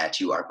that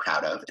you are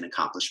proud of, an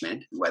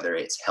accomplishment, whether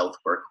it's health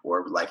work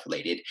or life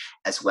related,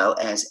 as well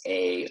as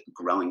a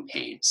growing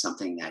pain,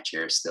 something that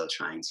you're still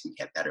trying to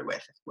get better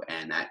with.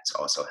 And that's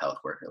also health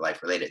work or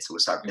life related. So we'll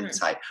start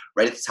with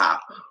right at the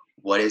top.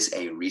 What is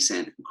a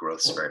recent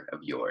growth spurt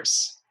of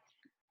yours?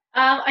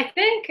 I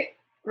think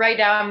right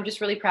now I'm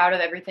just really proud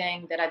of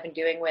everything that I've been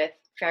doing with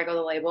Fargo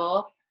the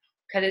Label,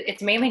 because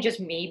it's mainly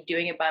just me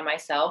doing it by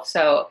myself.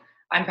 So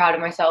I'm proud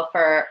of myself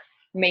for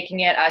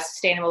making it as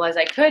sustainable as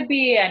I could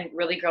be and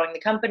really growing the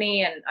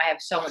company. And I have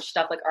so much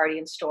stuff like already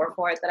in store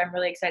for it that I'm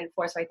really excited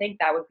for. So I think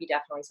that would be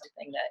definitely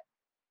something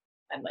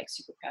that I'm like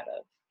super proud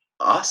of.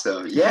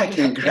 Awesome. Yeah.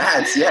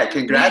 Congrats. Yeah.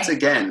 Congrats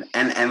again.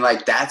 And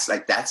like,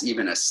 that's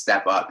even a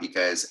step up,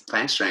 because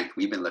Plant Strength,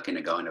 we've been looking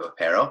to go into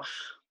apparel,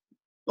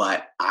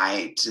 but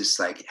I just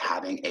like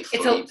having a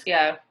fully.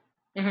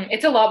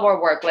 It's a lot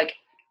more work. Like,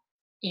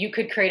 you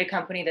could create a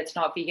company that's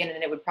not vegan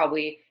and it would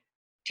probably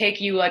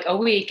take you like a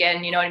week,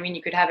 and you know what I mean,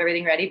 you could have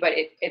everything ready, but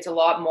it's a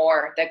lot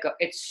more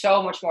it's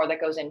so much more that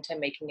goes into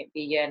making it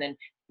vegan, and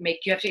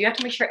you have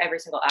to make sure every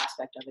single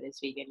aspect of it is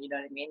vegan, you know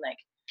what I mean, like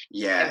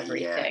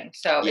everything.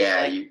 So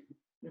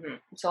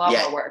it's a lot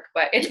more work,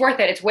 but it's worth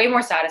it. It's way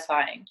more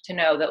satisfying to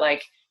know that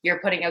like you're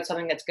putting out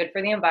something that's good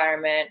for the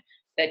environment,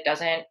 that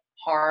doesn't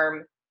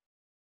harm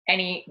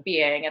any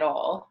being at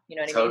all, you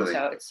know what I mean?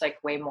 So it's like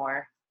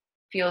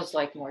feels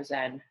like more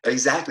zen.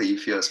 Exactly. You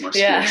feel more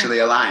spiritually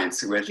aligned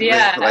with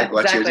like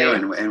what you're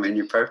doing and when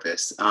your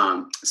purpose.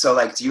 So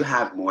like, do you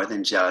have more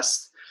than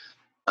just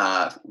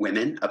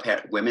women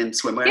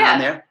swimwear on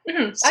there?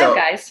 So, I have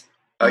guys.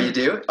 Oh, you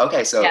do?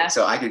 Okay. So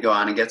I could go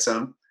on and get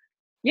some.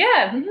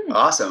 Yeah.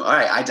 Awesome. All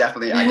right. I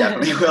definitely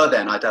will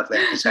then. I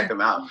definitely have to check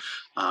them out.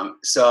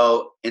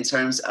 So in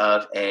terms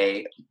of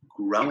a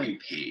growing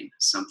pain,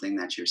 something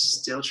that you're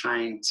still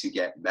trying to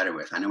get better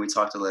with. I know we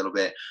talked a little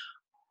bit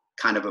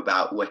kind of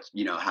about what,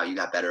 how you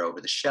got better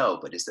over the show,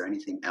 but is there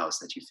anything else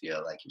that you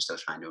feel like you're still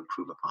trying to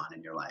improve upon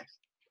in your life?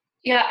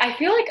 Yeah, I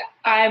feel like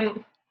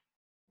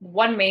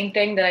one main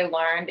thing that I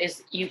learned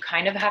is you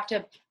kind of have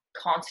to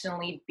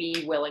constantly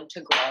be willing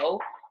to grow,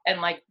 and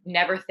like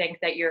never think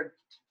that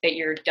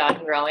you're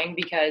done growing,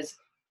 because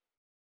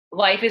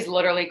life is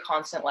literally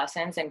constant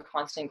lessons and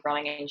constant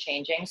growing and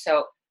changing.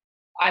 So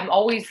I'm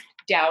always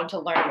down to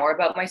learn more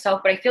about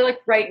myself, but I feel like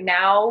right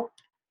now,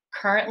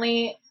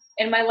 currently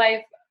in my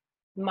life,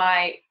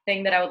 my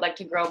thing that I would like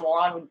to grow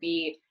more on would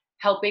be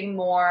helping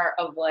more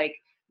of like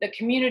the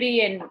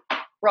community and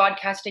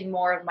broadcasting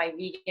more of my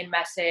vegan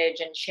message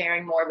and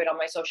sharing more of it on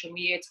my social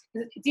media.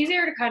 It's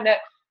easier to kind of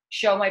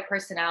show my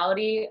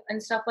personality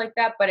and stuff like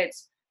that, but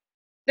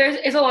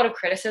there's a lot of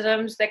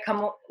criticisms that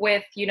come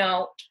with,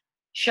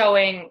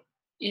 showing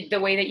the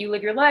way that you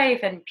live your life,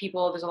 and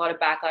there's a lot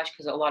of backlash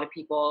because a lot of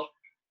people,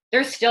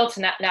 there's still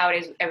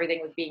nowadays,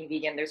 everything with being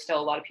vegan, there's still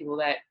a lot of people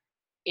that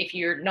if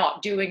you're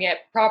not doing it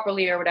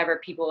properly or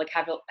whatever, people like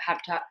have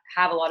to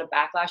have a lot of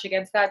backlash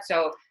against that.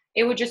 So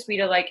it would just be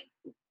to like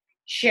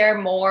share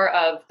more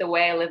of the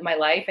way I live my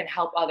life and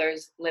help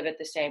others live it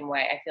the same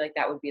way. I feel like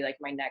that would be like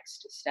my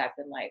next step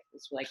in life,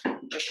 is like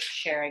just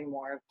sharing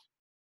more,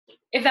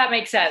 if that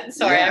makes sense.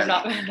 Sorry,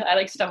 I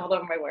like stumbled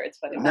over my words,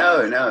 but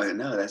no.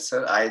 That's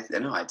so, I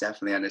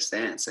definitely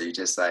understand. So you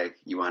just like,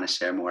 you want to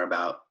share more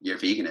about your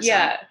veganism.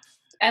 Yeah.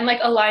 And like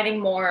aligning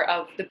more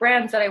of the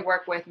brands that I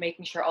work with,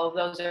 making sure all of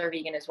those are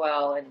vegan as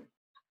well, and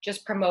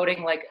just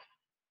promoting like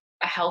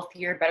a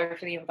healthier, better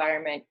for the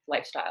environment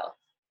lifestyle.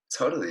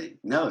 Totally.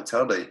 No,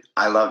 totally.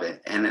 I love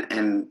it.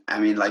 And I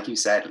mean, like you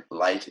said,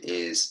 life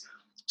is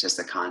just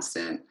a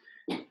constant,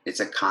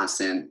 it's a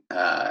constant,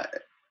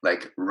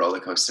 like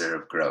roller coaster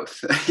of growth,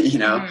 you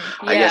know.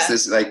 I guess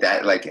this like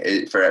that, like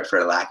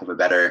for lack of a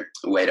better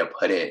way to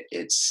put it,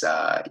 it's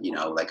you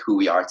know, like who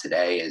we are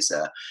today is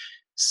a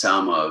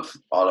sum of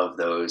all of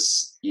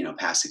those, you know,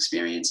 past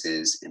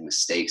experiences and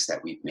mistakes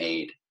that we've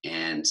made,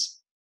 and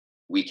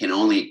we can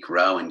only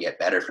grow and get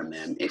better from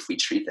them if we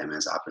treat them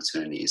as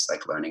opportunities,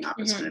 like learning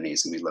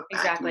opportunities, and we look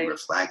back and we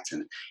reflect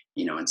and,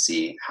 you know, and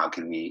see how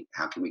can we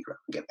grow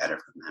and get better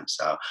from them.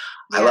 So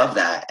I love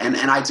that. And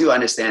I do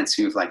understand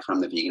too, like from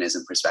the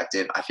veganism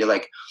perspective, I feel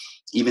like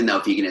even though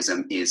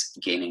veganism is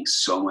gaining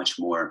so much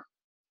more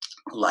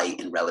light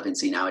and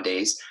relevancy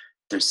nowadays,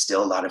 there's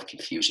still a lot of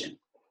confusion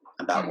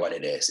about what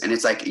it is. And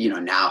it's like, you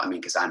know, now, I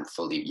mean, because I'm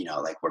fully, you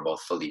know, like we're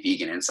both fully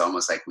vegan, and it's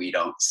almost like we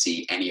don't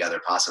see any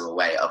other possible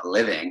way of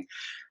living.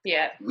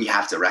 Yeah. We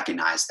have to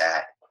recognize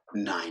that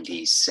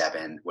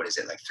 97, what is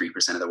it, like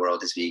 3% of the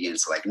world is vegan.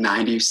 So like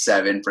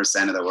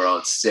 97% of the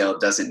world still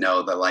doesn't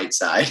know the light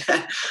side.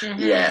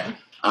 Yeah.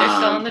 They're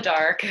still in the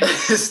dark.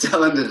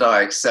 Still in the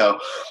dark. So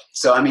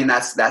I mean,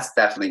 that's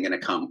definitely going to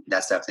come.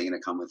 That's definitely going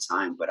to come with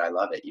time. But I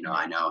love it. You know,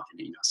 I know,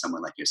 you know,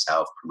 someone like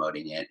yourself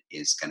promoting it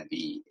is going to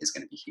be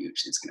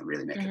huge. It's going to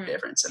really make a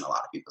difference in a lot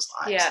of people's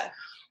lives.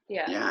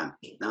 Yeah.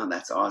 No,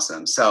 that's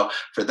awesome. So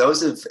for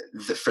those of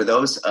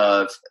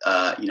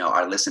you know,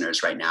 our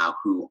listeners right now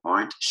who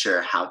aren't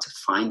sure how to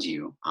find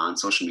you on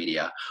social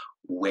media,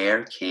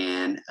 where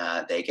can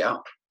they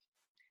go?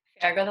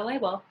 Farrago the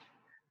Label.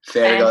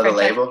 Farrago the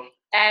Label.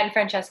 And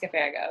Francesca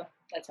Farrago.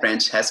 That's right.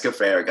 Francesca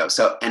Farrago.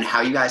 So, and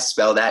how you guys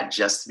spell that,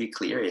 just to be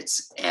clear,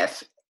 it's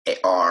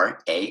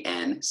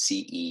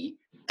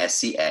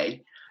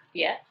FRANCESCA.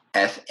 Yeah.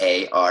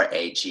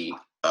 FARAGO.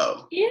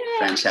 Yeah.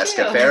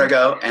 Francesca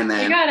Farrago, and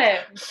then you got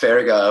it.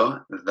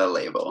 Farrago the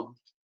Label.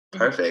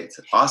 Perfect.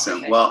 Awesome.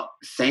 Perfect. Well,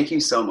 thank you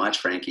so much,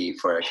 Frankie,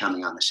 for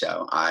coming on the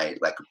show. I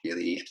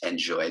really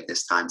enjoyed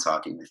this time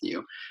talking with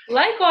you.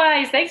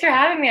 Likewise. Thanks for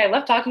having me. I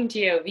love talking to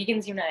you.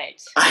 Vegans Unite.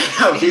 I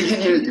know.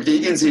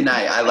 Vegans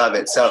Unite. I love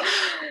it. So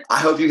I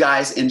hope you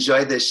guys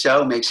enjoyed this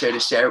show. Make sure to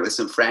share it with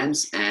some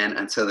friends. And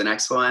until the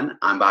next one,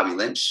 I'm Bobby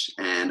Lynch,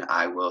 and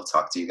I will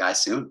talk to you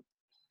guys soon.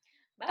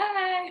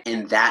 Bye.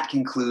 And that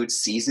concludes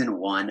season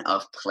 1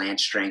 of Plant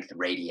Strength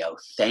Radio.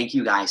 Thank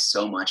you guys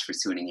so much for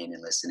tuning in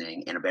and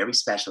listening. And a very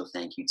special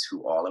thank you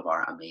to all of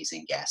our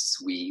amazing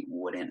guests. We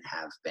wouldn't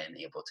have been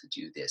able to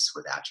do this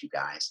without you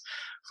guys.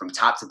 From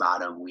top to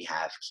bottom, we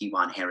have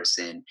Kiwan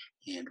Harrison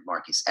and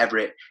Marcus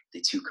Everett,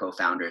 the 2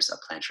 co-founders of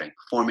Plant Strength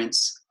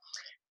Performance,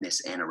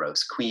 Miss Anna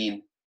Rose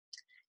Queen,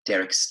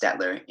 Derek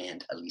Stetler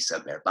and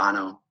Elisa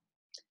Berbano,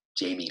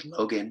 Jamie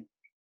Logan,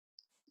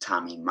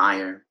 Tommy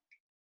Meyer,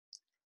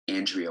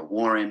 Andrea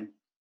Warren,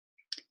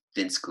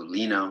 Vince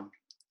Gulino,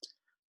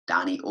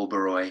 Donnie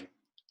Oberoi,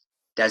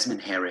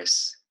 Desmond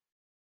Harris,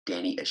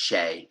 Danny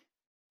Ashe,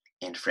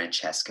 and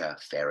Francesca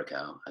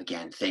Farrago.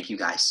 Again, thank you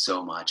guys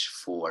so much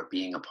for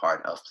being a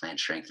part of Plant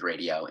Strength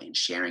Radio and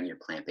sharing your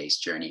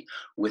plant-based journey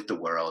with the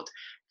world.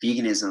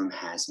 Veganism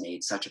has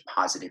made such a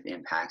positive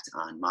impact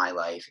on my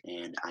life,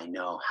 and I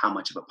know how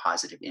much of a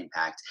positive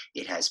impact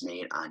it has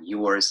made on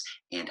yours,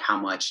 and how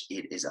much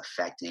it is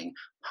affecting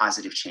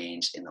positive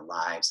change in the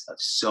lives of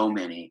so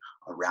many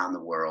around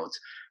the world,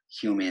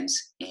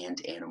 humans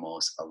and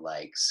animals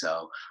alike.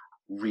 So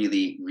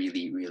really,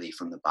 really, really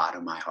from the bottom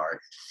of my heart,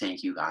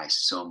 thank you guys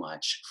so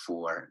much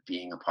for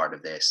being a part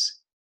of this.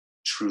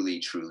 Truly,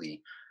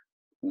 truly,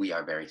 we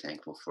are very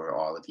thankful for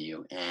all of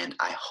you. And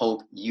I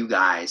hope you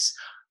guys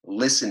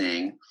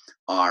listening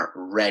are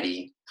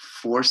ready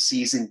for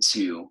season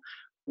 2,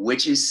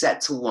 which is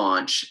set to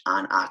launch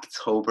on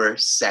October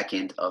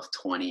 2nd of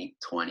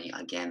 2020.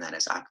 Again, that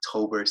is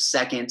October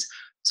 2nd,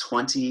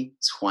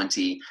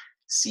 2020.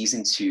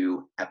 Season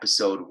 2,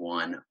 episode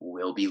 1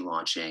 will be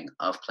launching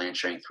of Plant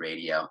Strength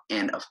Radio.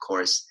 And of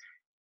course,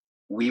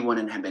 we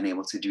wouldn't have been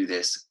able to do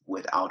this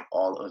without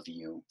all of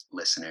you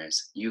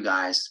listeners. You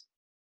guys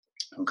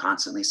who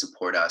constantly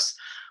support us,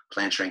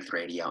 Plant Strength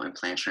Radio and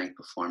Plant Strength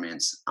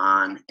Performance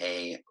on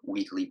a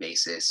weekly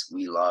basis.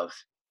 We love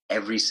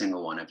every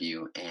single one of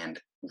you, and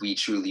we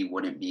truly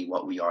wouldn't be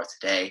what we are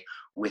today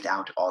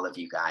without all of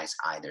you guys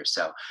either.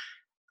 So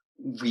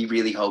we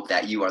really hope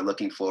that you are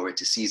looking forward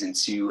to season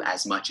 2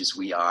 as much as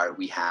we are.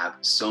 We have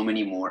so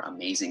many more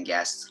amazing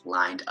guests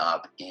lined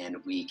up,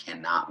 and we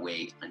cannot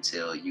wait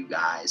until you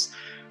guys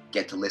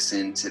get to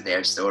listen to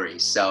their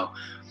stories. So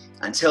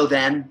until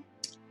then,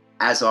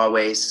 as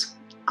always,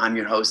 I'm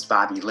your host,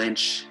 Bobby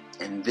Lynch,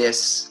 and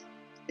this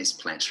is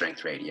Plant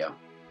Strength Radio.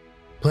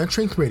 Plant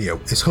Strength Radio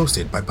is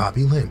hosted by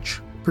Bobby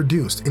Lynch,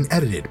 produced and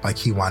edited by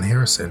Kiwan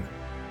Harrison.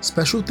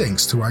 Special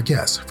thanks to our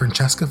guest,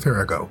 Francesca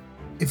Farrago.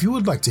 If you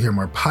would like to hear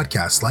more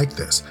podcasts like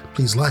this,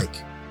 please like,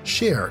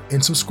 share,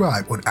 and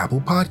subscribe on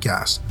Apple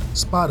Podcasts,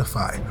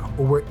 Spotify,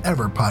 or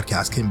wherever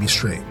podcasts can be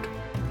streamed.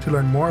 To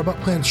learn more about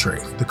Plant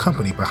Strength, the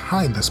company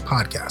behind this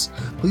podcast,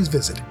 please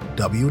visit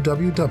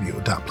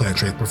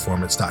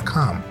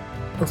www.plantstrengthperformance.com.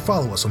 or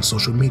follow us on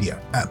social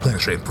media at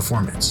Plant Strength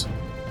Performance.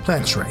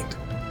 Plant Strength,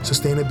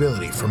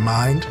 sustainability for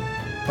mind,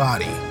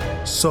 body,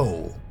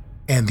 soul,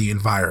 and the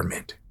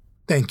environment.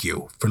 Thank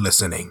you for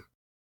listening.